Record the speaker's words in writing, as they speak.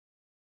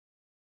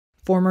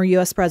Former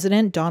U.S.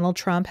 President Donald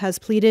Trump has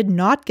pleaded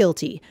not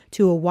guilty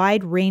to a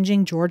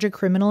wide-ranging Georgia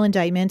criminal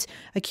indictment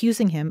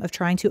accusing him of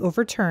trying to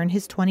overturn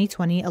his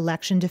 2020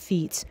 election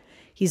defeat.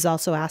 He's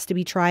also asked to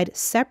be tried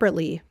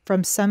separately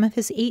from some of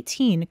his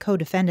 18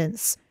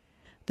 co-defendants.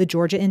 The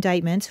Georgia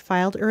indictment,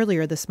 filed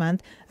earlier this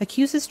month,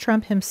 accuses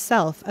Trump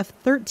himself of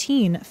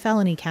 13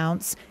 felony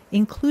counts,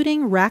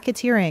 including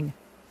racketeering.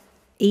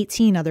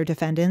 18 other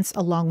defendants,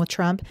 along with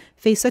Trump,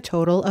 face a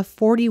total of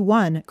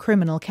 41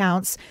 criminal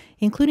counts,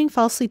 including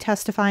falsely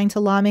testifying to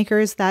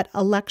lawmakers that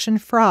election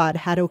fraud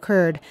had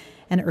occurred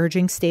and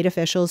urging state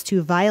officials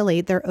to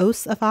violate their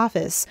oaths of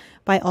office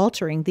by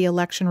altering the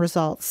election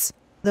results.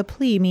 The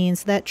plea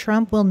means that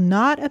Trump will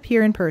not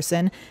appear in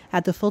person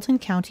at the Fulton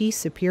County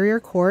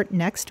Superior Court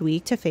next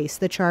week to face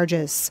the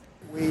charges.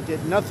 We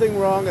did nothing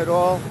wrong at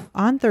all.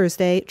 On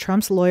Thursday,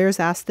 Trump's lawyers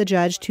asked the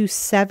judge to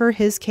sever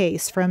his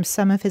case from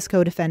some of his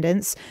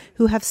co-defendants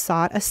who have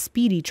sought a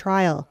speedy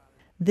trial.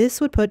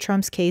 This would put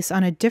Trump's case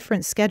on a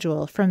different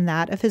schedule from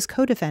that of his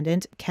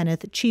co-defendant,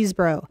 Kenneth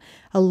Chesebro,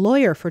 a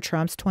lawyer for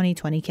Trump's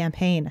 2020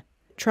 campaign.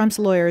 Trump's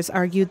lawyers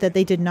argued that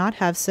they did not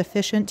have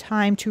sufficient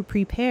time to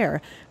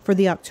prepare for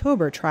the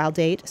October trial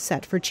date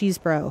set for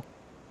Chesebro.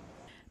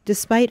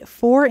 Despite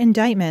 4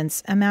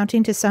 indictments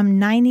amounting to some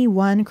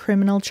 91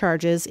 criminal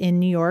charges in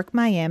New York,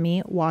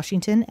 Miami,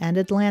 Washington, and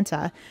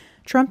Atlanta,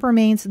 Trump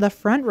remains the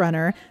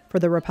frontrunner for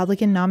the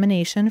Republican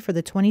nomination for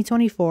the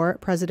 2024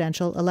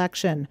 presidential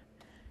election.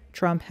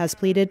 Trump has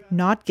pleaded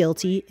not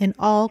guilty in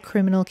all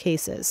criminal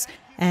cases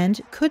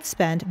and could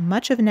spend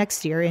much of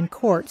next year in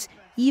court,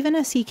 even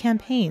as he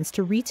campaigns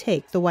to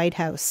retake the White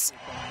House.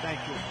 Thank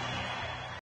you.